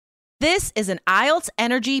This is an IELTS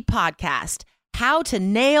Energy podcast. How to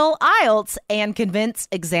nail IELTS and convince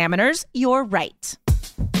examiners you're right.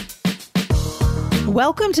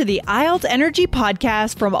 Welcome to the IELTS Energy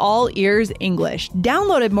podcast from All Ears English,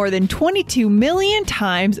 downloaded more than 22 million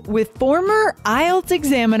times with former IELTS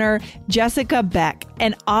examiner Jessica Beck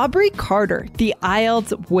and Aubrey Carter, the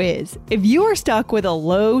IELTS whiz. If you are stuck with a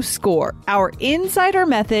low score, our insider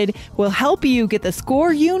method will help you get the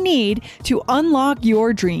score you need to unlock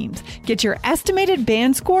your dreams. Get your estimated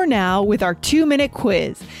band score now with our 2-minute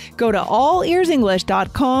quiz. Go to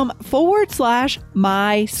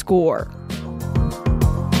allearsenglish.com/my score.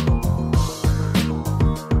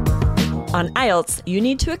 On IELTS, you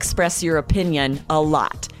need to express your opinion a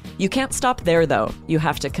lot. You can't stop there, though. You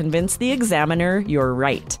have to convince the examiner you're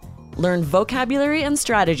right. Learn vocabulary and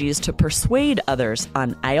strategies to persuade others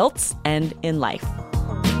on IELTS and in life.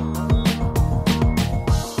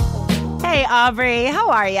 Hey, Aubrey, how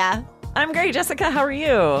are ya? I'm great, Jessica. How are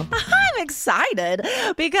you? I'm excited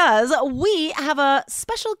because we have a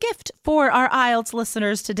special gift for our IELTS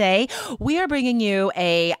listeners today. We are bringing you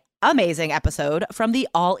a amazing episode from the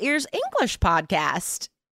All Ears English podcast.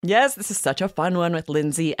 Yes, this is such a fun one with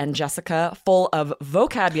Lindsay and Jessica, full of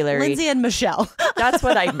vocabulary. Lindsay and Michelle. That's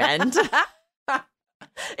what I meant.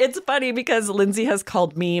 It's funny because Lindsay has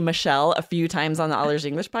called me Michelle a few times on the All Ears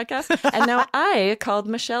English podcast, and now I called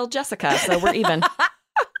Michelle Jessica, so we're even.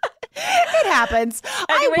 It happens.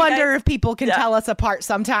 Anyway, I wonder guys, if people can tell us apart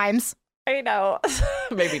sometimes. I know.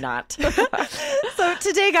 Maybe not. So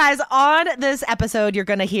today, guys, on this episode you're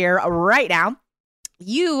going to hear right now,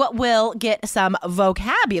 you will get some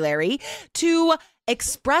vocabulary to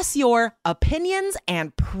express your opinions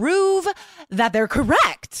and prove that they're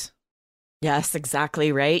correct. Yes,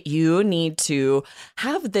 exactly right. You need to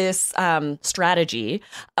have this strategy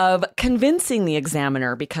of convincing the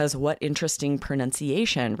examiner, because what interesting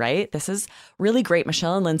pronunciation, right? This is really great.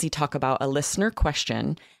 Michelle and Lindsay talk about a listener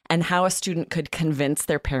question and how a student could convince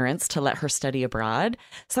their parents to let her study abroad.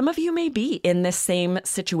 Some of you may be in this same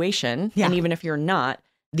situation. Yeah. And even if you're not,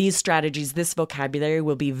 these strategies, this vocabulary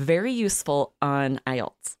will be very useful on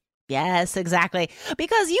IELTS. Yes, exactly.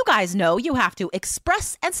 Because you guys know you have to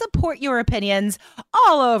express and support your opinions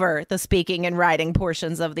all over the speaking and writing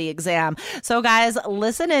portions of the exam. So guys,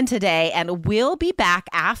 listen in today, and we'll be back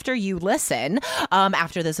after you listen,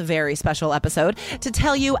 after this very special episode, to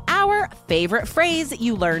tell you our favorite phrase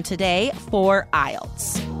you learned today for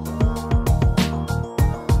IELTS.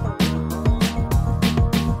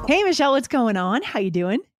 Hey, Michelle, what's going on? How you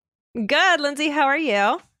doing? Good, Lindsay. How are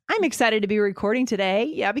you? I'm excited to be recording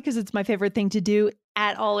today. Yeah, because it's my favorite thing to do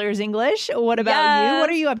at All Ears English. What about you? What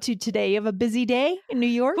are you up to today? You have a busy day in New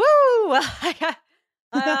York? Woo!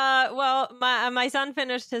 Well, my son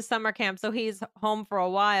finished his summer camp, so he's home for a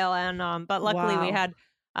while, and but luckily we had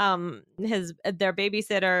their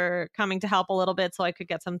babysitter coming to help a little bit, so I could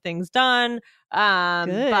get some things done.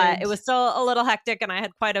 But it was still a little hectic, and I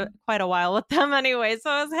had quite a while with them anyway,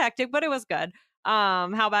 so it was hectic, but it was good.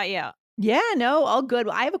 How about you? Yeah, no, all good.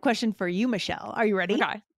 Well, I have a question for you, Michelle. Are you ready?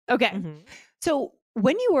 Okay. Mm-hmm. So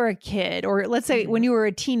when you were a kid, or let's say when you were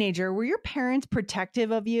a teenager, were your parents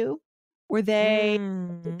protective of you? Were they,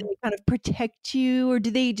 did they kind of protect you, or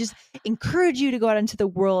did they just encourage you to go out into the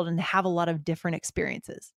world and have a lot of different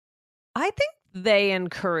experiences? I think they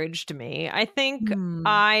encouraged me. I think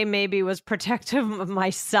I maybe was protective of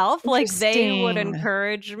myself. Like they would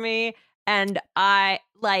encourage me, and I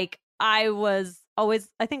was always,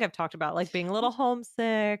 I think I've talked about like being a little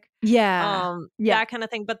homesick. That kind of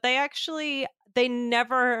thing. But they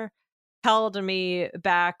never held me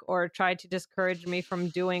back or tried to discourage me from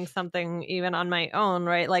doing something even on my own,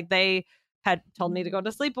 right? Like they had told me to go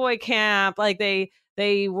to sleepaway camp. Like they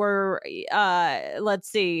were, let's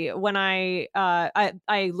see, when I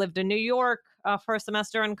lived in New York for a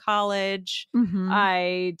semester in college.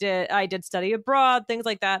 I did study abroad, things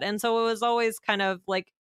like that. And so it was always kind of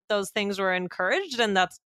like those things were encouraged, and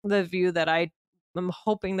that's the view that I'm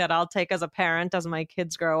hoping that I'll take as a parent as my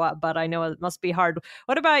kids grow up, but I know it must be hard.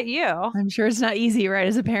 What about you? I'm sure it's not easy, right,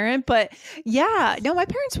 as a parent, but yeah, no, my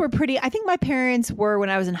parents were I think my parents were, when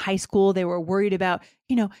I was in high school, they were worried about,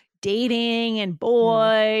 dating and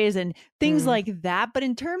boys and things like that. But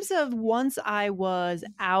in terms of once I was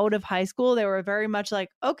out of high school, they were very much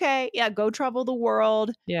like, okay, yeah, go travel the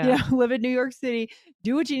world, live in New York City,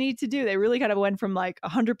 do what you need to do. They really kind of went from like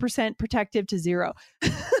 100% protective to 0.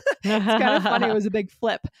 It's kind of funny. It was a big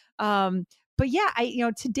flip. But yeah,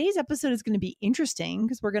 today's episode is going to be interesting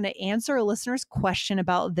because we're going to answer a listener's question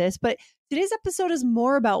about this. But today's episode is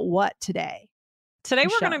more about what today? Today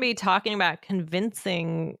we're going to be talking about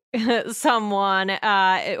convincing someone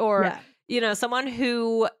or someone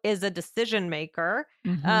who is a decision maker,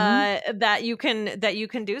 that you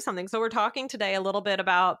can do something. So we're talking today a little bit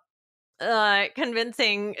about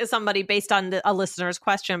convincing somebody based on a listener's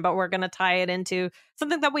question, but we're going to tie it into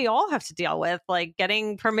something that we all have to deal with, like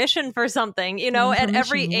getting permission for something. At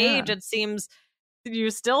every age, it seems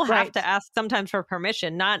you still have to ask sometimes for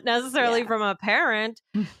permission, not necessarily from a parent,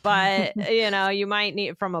 but you might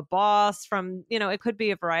need from a boss, from it could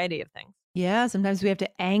be a variety of things. Yeah, sometimes we have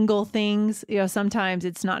to angle things. Sometimes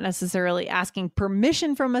it's not necessarily asking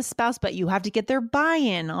permission from a spouse, but you have to get their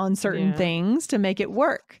buy-in on certain things to make it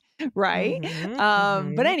work. Right.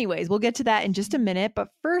 But anyways, we'll get to that in just a minute. But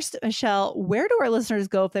first, Michelle, where do our listeners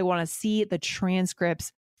go if they want to see the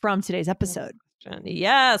transcripts from today's episode?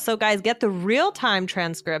 Yeah. So guys, get the real-time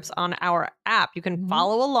transcripts on our app. You can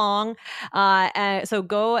follow along. So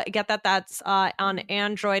go get that. That's on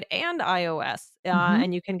Android and iOS.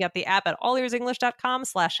 And you can get the app at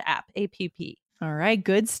allearsenglish.com/app. APP. All right.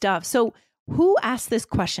 Good stuff. So who asked this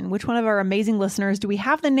question? Which one of our amazing listeners? Do we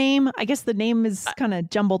have the name? I guess the name is kind of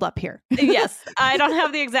jumbled up here. Yes. I don't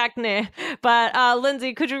have the exact name, but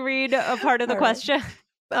Lindsay, could you read a part of the question?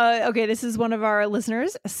 Okay, this is one of our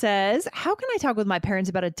listeners says, how can I talk with my parents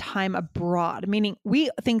about a time abroad? Meaning we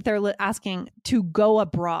think they're asking to go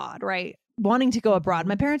abroad, right? Wanting to go abroad.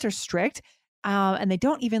 My parents are strict and they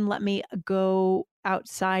don't even let me go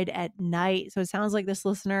outside at night. So it sounds like this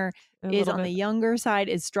listener is on the younger side,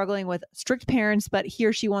 is struggling with strict parents, but he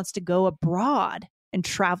or she wants to go abroad and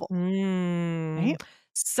travel. Right?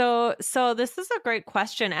 So this is a great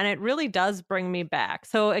question, and it really does bring me back.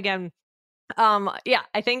 So again,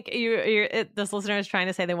 I think this listener is trying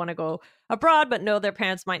to say they want to go abroad, but know their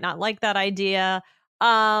parents might not like that idea. So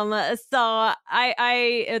I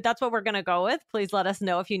that's what we're gonna go with. Please let us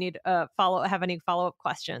know if you need have any follow-up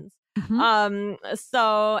questions.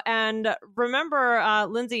 So, and remember,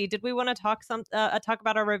 Lindsay, did we want to talk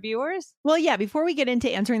about our reviewers? Well, yeah, before we get into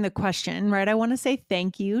answering the question, right, I want to say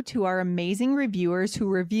thank you to our amazing reviewers who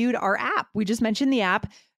reviewed our app. We just mentioned the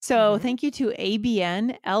app. So thank you to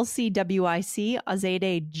ABN, LCWIC,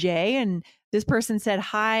 Azade J. And this person said,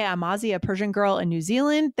 hi, I'm Ozzy, a Persian girl in New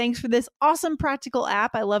Zealand. Thanks for this awesome practical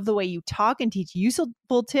app. I love the way you talk and teach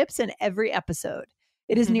useful tips in every episode.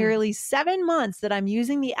 It is nearly 7 months that I'm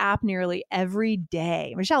using the app nearly every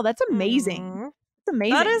day. Michelle, that's amazing. That's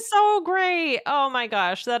amazing. That is so great. Oh my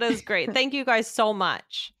gosh, that is great. Thank you guys so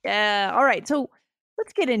much. Yeah. All right. So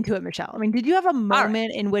let's get into it, Michelle. I mean, did you have a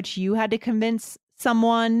moment in which you had to convince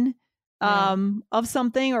someone of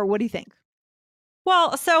something, or what do you think?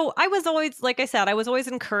 Well, so I was always, like I said, I was always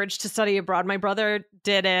encouraged to study abroad. My brother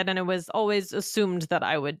did it, and it was always assumed that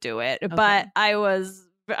I would do it. Okay. But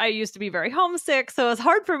I used to be very homesick, so it was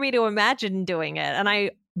hard for me to imagine doing it. And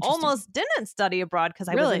I almost didn't study abroad because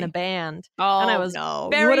I was in a band. And I was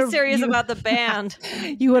very serious about the band.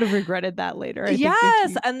 You would have regretted that later.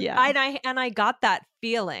 Yes. I got that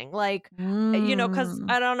feeling like, because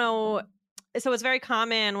I don't know. So it's very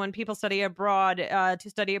common when people study abroad to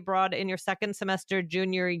study abroad in your second semester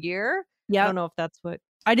junior year. Yeah. I don't know if that's what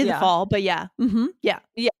I did the fall, but yeah. Yeah.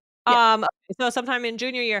 So sometime in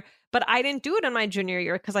junior year, but I didn't do it in my junior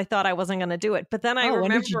year because I thought I wasn't going to do it. But then I remember.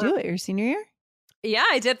 When did you do it? Your senior year? Yeah,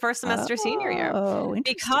 I did first semester senior year. Oh, interesting.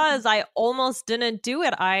 Because I almost didn't do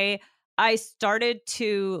it. I started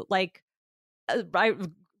to I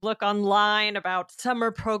look online about summer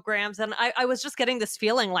programs, and I was just getting this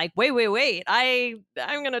feeling like, wait, I'm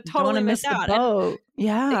going to totally miss out. The boat.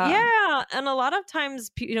 Yeah. And a lot of times,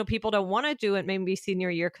 people don't want to do it maybe senior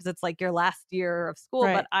year because it's like your last year of school.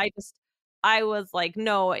 Right. But I was like,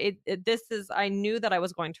 no, I knew that I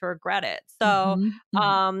was going to regret it. So,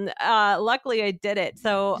 luckily I did it.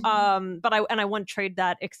 So, but I wouldn't trade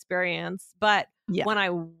that experience. But when I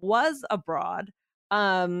was abroad,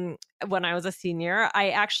 when I was a senior, I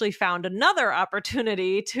actually found another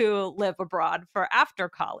opportunity to live abroad for after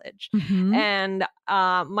college. And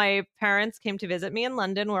my parents came to visit me in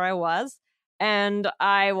London where I was, and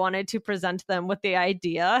I wanted to present them with the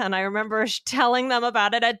idea. And I remember telling them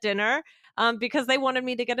about it at dinner because they wanted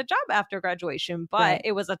me to get a job after graduation. But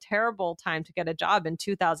it was a terrible time to get a job in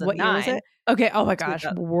 2009. What year was it? Okay. Oh my gosh.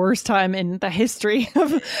 Worst time in the history of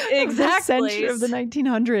the century of the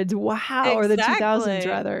 1900s. Wow. Or the 2000s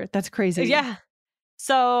rather. That's crazy. Yeah.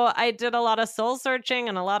 So I did a lot of soul searching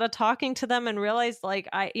and a lot of talking to them and realized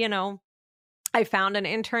I found an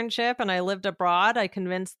internship and I lived abroad. I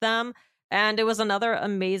convinced them, and it was another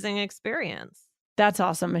amazing experience. That's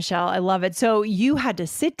awesome, Michelle. I love it. So you had to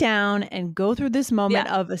sit down and go through this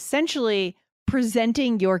moment of essentially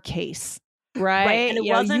presenting your case, right? And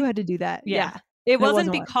you had to do that. Yeah. It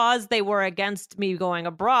wasn't because they were against me going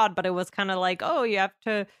abroad, but it was kind of like, oh, you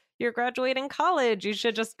you're graduating college. You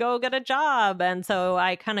should just go get a job. And so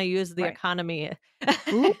I kind of use the Right. economy.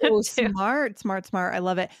 Ooh, to, smart, smart, smart. I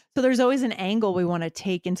love it. So there's always an angle we want to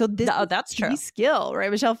take. And so this oh, is that's a key true. skill,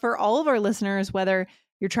 right, Michelle, for all of our listeners, whether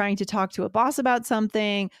you're trying to talk to a boss about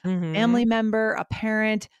something, a family member, a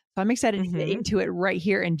parent. So I'm excited to get into it right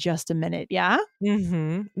here in just a minute. Yeah?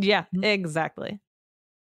 Yeah, exactly.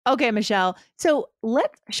 Okay, Michelle. So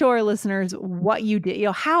let's show our listeners what you did,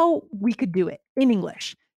 how we could do it in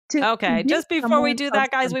English. Okay, just before we do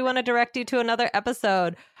that, guys, we something. want to direct you to another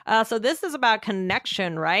episode. So this is about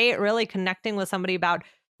connection, right? Really connecting with somebody, about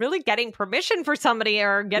really getting permission for somebody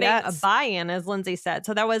or getting a buy-in, as Lindsay said.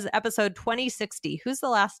 So that was episode 2060. Who's the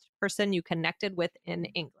last person you connected with in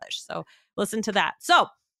English? So listen to that. So,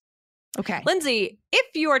 Okay, Lindsay,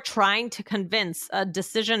 if you are trying to convince a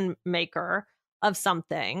decision maker of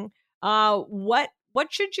something, what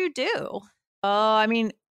should you do? I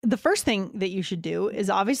mean, the first thing that you should do is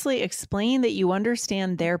obviously explain that you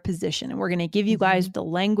understand their position. And we're going to give you guys the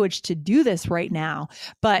language to do this right now.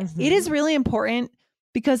 But it is really important,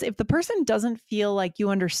 because if the person doesn't feel like you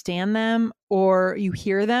understand them or you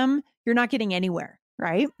hear them, you're not getting anywhere,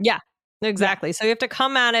 right? Yeah, exactly. Yeah. So you have to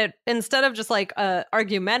come at it, instead of just like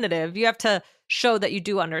argumentative, you have to show that you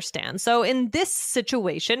do understand. So in this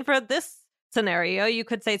situation, for this scenario, you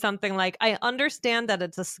could say something like, I understand that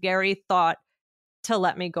it's a scary thought to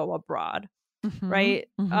let me go abroad, right?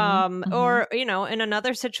 Or, in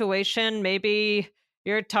another situation, maybe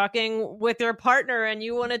you're talking with your partner and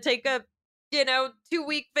you want to take a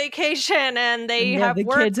 2-week vacation, and they have the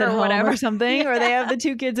work kids at or home whatever, or something, or they have the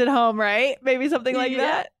 2 kids at home, right? Maybe something like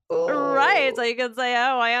that. Ooh. Right. So you can say,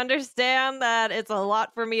 oh, I understand that it's a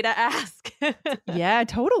lot for me to ask. Yeah,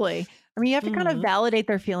 totally. I mean, you have to kind of validate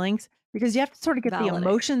their feelings, because you have to sort of get the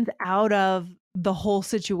emotions out of the whole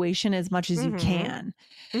situation as much as you can.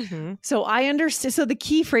 So I understand. So the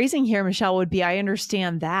key phrasing here, Michelle, would be, I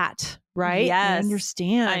understand that, right? Yes.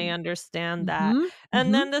 I understand that.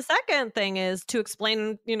 And then the second thing is to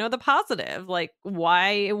explain, the positive, like why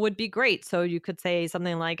it would be great. So you could say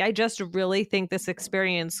something like, I just really think this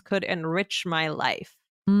experience could enrich my life.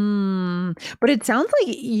 But it sounds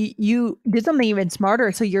like you did something even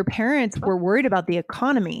smarter. So your parents were worried about the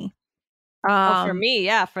economy. For me,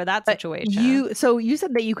 yeah, for that situation. You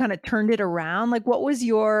said that you kind of turned it around. Like, what was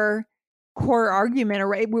your core argument?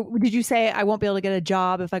 Or did you say, I won't be able to get a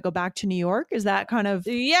job if I go back to New York? Is that kind of?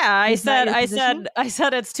 Yeah, I said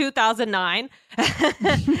it's 2009.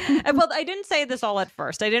 Well, I didn't say this all at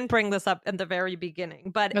first. I didn't bring this up in the very beginning,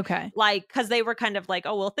 but because they were kind of like,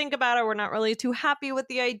 oh, we'll think about it. We're not really too happy with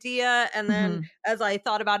the idea. And then as I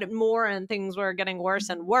thought about it more and things were getting worse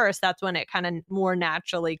and worse, that's when it kind of more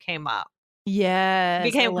naturally came up. Yes.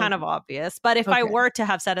 It became kind of obvious. But if I were to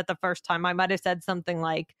have said it the first time, I might have said something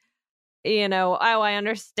like, oh, I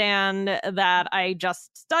understand that I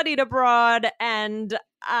just studied abroad and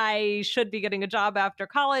I should be getting a job after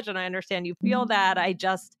college. And I understand you feel that. I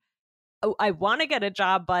want to get a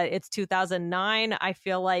job, but it's 2009. I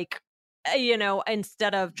feel like,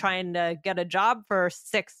 instead of trying to get a job for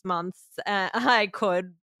 6 months, I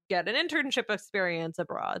could get an internship experience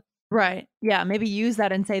abroad. Right. Yeah. Maybe use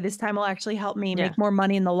that and say, this time will actually help me make more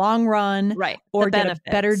money in the long run. Right. Or get a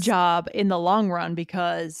better job in the long run,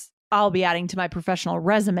 because I'll be adding to my professional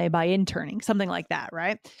resume by interning, something like that.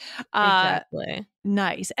 Right. Exactly.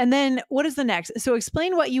 Nice. And then what is the next? So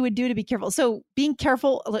explain what you would do to be careful. So being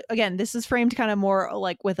careful, again, this is framed kind of more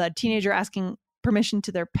like with a teenager asking permission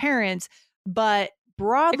to their parents, but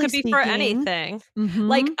broadly it could be speaking, for anything.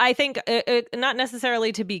 Like, I think not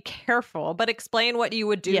necessarily to be careful, but explain what you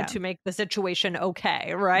would do to make the situation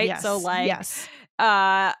okay, right? Yes. So like,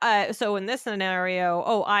 so in this scenario,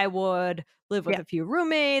 I would live with a few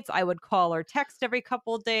roommates. I would call or text every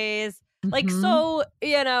couple days. Like, so,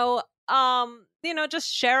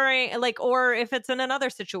 just sharing, like, or if it's in another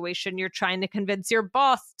situation, you're trying to convince your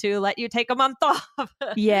boss to let you take a month off.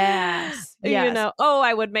 Yes.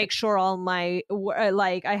 I would make sure all my,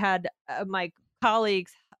 like, I had my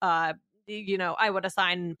colleagues, I would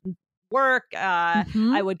assign work.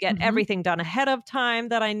 I would get everything done ahead of time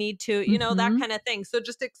that I need to, that kind of thing. So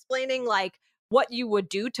just explaining like what you would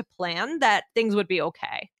do to plan that things would be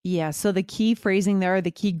okay. Yeah. So the key phrasing there, the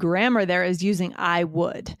key grammar there is using I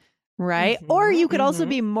would. Right. Or you could also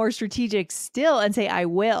be more strategic still and say, I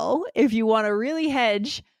will, if you want to really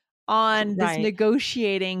hedge on this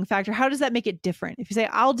negotiating factor. How does that make it different? If you say,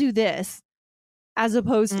 I'll do this, as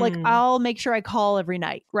opposed to like, I'll make sure I call every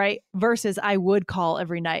night, right? Versus I would call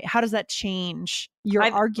every night. How does that change your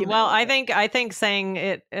argument? Well, I think saying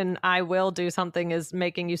it and I will do something is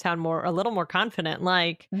making you sound a little more confident.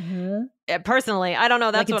 Like personally, I don't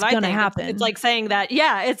know. That's like what I think. Happen. It's like saying that.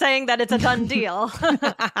 Yeah, it's saying that it's a done deal.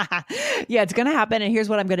 Yeah, it's going to happen. And here's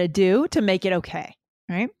what I'm going to do to make it okay.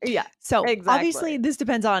 Right. Yeah. So exactly. Obviously this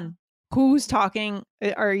depends on who's talking.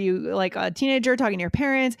 Are you like a teenager talking to your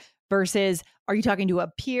parents versus are you talking to a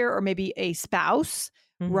peer or maybe a spouse,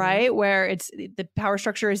 right? Where it's the power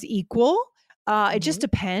structure is equal. It just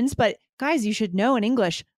depends. But guys, you should know in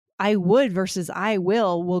English, I would versus I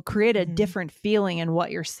will create a different feeling in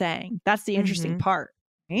what you're saying. That's the interesting part.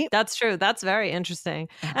 Right? That's true. That's very interesting.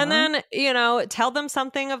 And then, tell them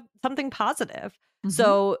something positive.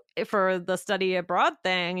 So for the study abroad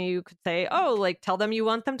thing, you could say, tell them you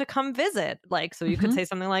want them to come visit. Like, so you could say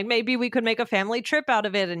something like, maybe we could make a family trip out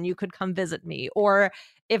of it and you could come visit me. Or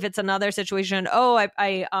if it's another situation, I'll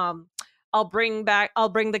bring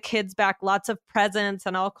the kids back lots of presents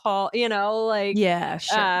and I'll call, yeah,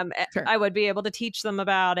 sure. I would be able to teach them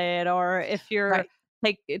about it. Or if you're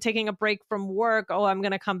taking a break from work, I'm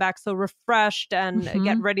going to come back so refreshed and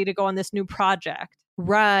get ready to go on this new project.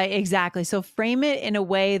 Right, exactly. So frame it in a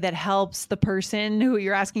way that helps the person who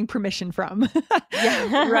you're asking permission from.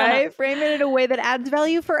 Right? Frame it in a way that adds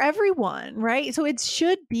value for everyone, right? So this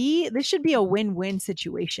should be a win-win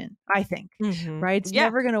situation, I think. Right? It's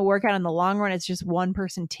never going to work out in the long run. It's just one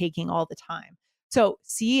person taking all the time. So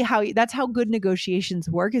see that's how good negotiations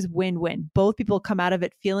work, is win-win. Both people come out of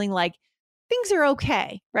it feeling like things are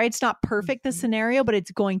okay, right? It's not perfect, the scenario, but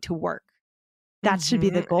it's going to work. That should be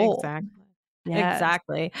the goal. Exactly. Yes.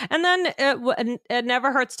 Exactly. And then it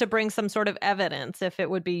never hurts to bring some sort of evidence if it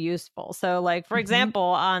would be useful. So like, for example,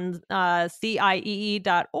 on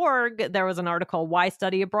CIEE.org, there was an article, Why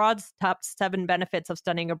Study Abroad's Top 7 Benefits of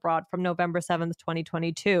Studying Abroad from November 7th,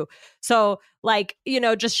 2022. So like,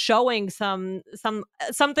 just showing something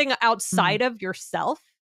outside of yourself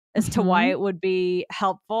as to why it would be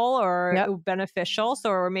helpful or beneficial. So,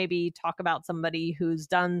 or maybe talk about somebody who's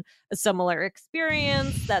done a similar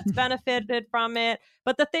experience that's benefited from it.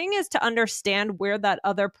 But the thing is to understand where that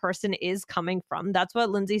other person is coming from. That's what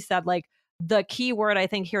Lindsay said. Like, the key word I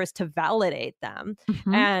think here is to validate them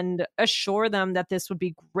and assure them that this would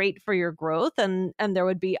be great for your growth and there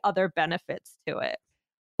would be other benefits to it.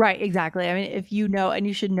 Right, exactly. I mean, if you know, and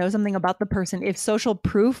you should know something about the person, if social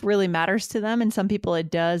proof really matters to them, and some people it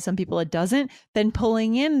does, some people it doesn't, then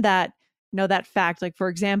pulling in that, that fact, like for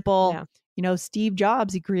example, Steve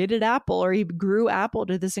Jobs, he created Apple, or he grew Apple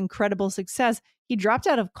to this incredible success. He dropped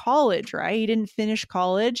out of college, right? He didn't finish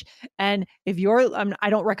college. And if I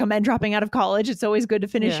don't recommend dropping out of college. It's always good to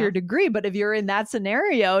finish your degree. But if you're in that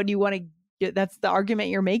scenario and you want to, that's the argument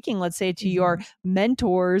you're making, let's say to your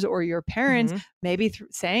mentors or your parents, maybe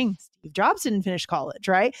saying Steve Jobs didn't finish college,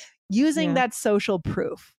 right? Using that social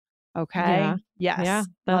proof. Okay. Yes. Yeah.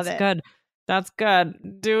 That's good. That's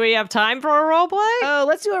good. Do we have time for a role play? Oh,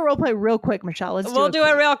 let's do a role play real quick, Michelle. We'll do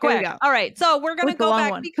it real quick. All right. So we're going to go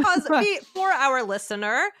back because for our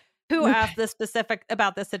listener who asked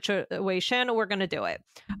about this situation, we're going to do it.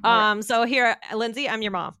 So here, Lindsay, I'm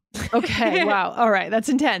your mom. Okay. Wow. All right. That's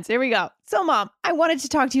intense. Here we go. So Mom, I wanted to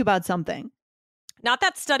talk to you about something. Not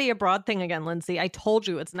that study abroad thing again, Lindsay. I told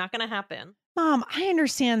you it's not going to happen. Mom, I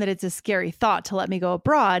understand that it's a scary thought to let me go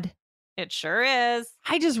abroad. It sure is.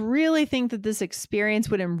 I just really think that this experience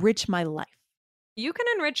would enrich my life. You can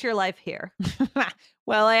enrich your life here.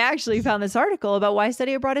 Well, I actually found this article about why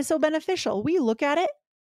study abroad is so beneficial. Will you look at it?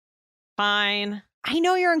 Fine. I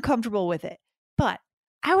know you're uncomfortable with it, but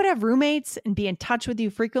I would have roommates and be in touch with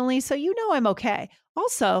you frequently, so I'm okay.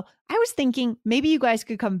 Also, I was thinking maybe you guys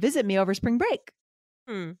could come visit me over spring break.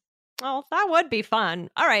 Well, that would be fun.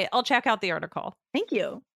 All right, I'll check out the article. Thank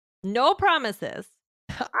you. No promises.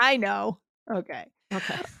 I know. Okay.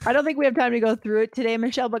 I don't think we have time to go through it today,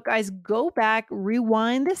 Michelle, but guys, go back,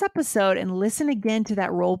 rewind this episode and listen again to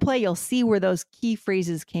that role play. You'll see where those key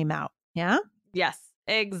phrases came out. Yeah? Yes,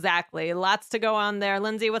 exactly. Lots to go on there.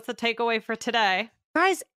 Lindsay, what's the takeaway for today?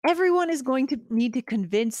 Guys, everyone is going to need to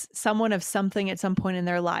convince someone of something at some point in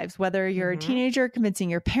their lives, whether you're a teenager convincing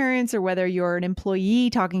your parents or whether you're an employee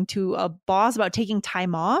talking to a boss about taking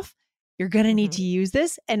time off. You're going to need to use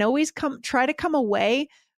this and always try to come away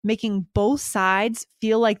making both sides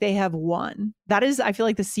feel like they have won. That is, I feel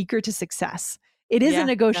like, the secret to success. It is a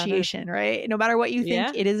negotiation, right? No matter what you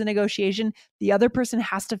think, it is a negotiation. The other person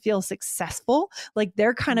has to feel successful, like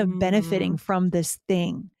they're kind of benefiting from this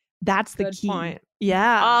thing. That's the key. Point.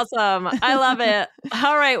 Yeah. Awesome. I love it.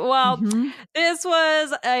 All right. Well, this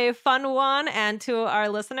was a fun one. And to our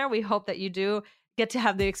listener, we hope that you do get to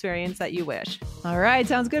have the experience that you wish. All right.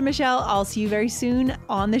 Sounds good, Michelle. I'll see you very soon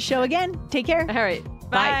on the show again. Take care. All right.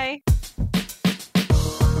 Bye. Bye.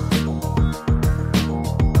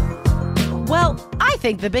 Well, I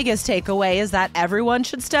think the biggest takeaway is that everyone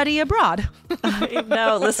should study abroad.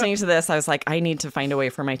 No, listening to this, I was like, I need to find a way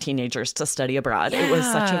for my teenagers to study abroad. It was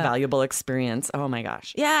such a valuable experience. Oh my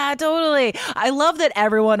gosh. Yeah, totally. I love that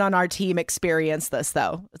everyone on our team experienced this,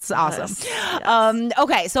 though. It's awesome. Yes.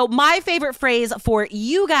 Okay, so my favorite phrase for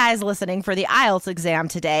you guys listening for the IELTS exam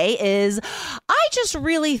today is, I just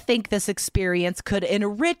really think this experience could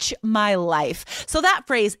enrich my life. So that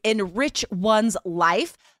phrase, enrich one's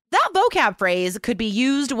life, that vocab phrase could be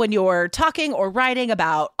used when you're talking or writing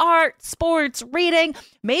about art, sports, reading,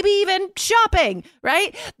 maybe even shopping,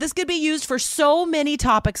 right? This could be used for so many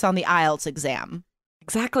topics on the IELTS exam.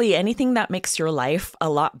 Exactly. Anything that makes your life a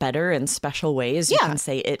lot better in special ways, you Yeah. can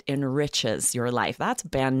say it enriches your life. That's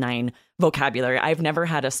Band 9 vocabulary. I've never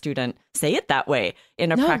had a student say it that way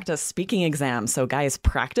in a practice speaking exam. So guys,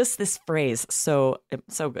 practice this phrase. So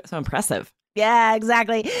impressive. Yeah,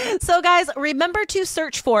 exactly. So, guys, remember to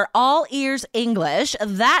search for All Ears English.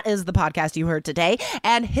 That is the podcast you heard today.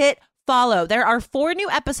 And hit follow. There are 4 new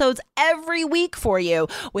episodes every week for you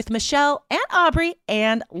with Michelle and Aubrey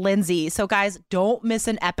and Lindsay. So, guys, don't miss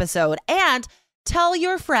an episode. And tell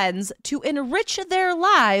your friends to enrich their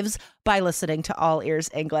lives by listening to All Ears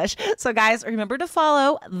English. So, guys, remember to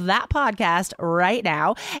follow that podcast right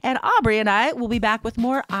now. And Aubrey and I will be back with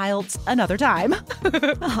more IELTS another time.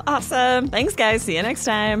 Awesome. Thanks, guys. See you next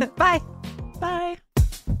time. Bye. Bye.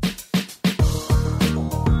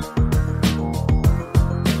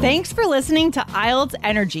 Thanks for listening to IELTS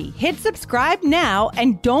Energy. Hit subscribe now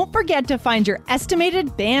and don't forget to find your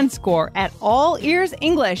estimated band score at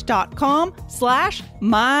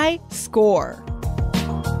allearsenglish.com/myscore.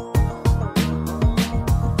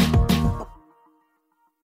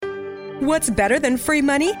 What's better than free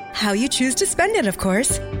money? How you choose to spend it, of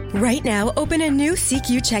course. Right now, open a new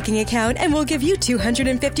CQ checking account and we'll give you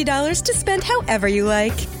 $250 to spend however you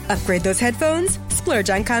like. Upgrade those headphones,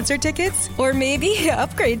 splurge on concert tickets, or maybe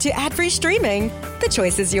upgrade to ad-free streaming. The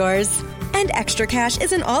choice is yours. And extra cash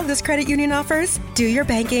isn't all this credit union offers. Do your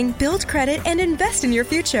banking, build credit, and invest in your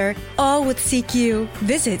future. All with CQ.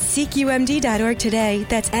 Visit CQMD.org today.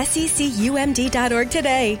 That's SECUMD.org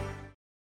today.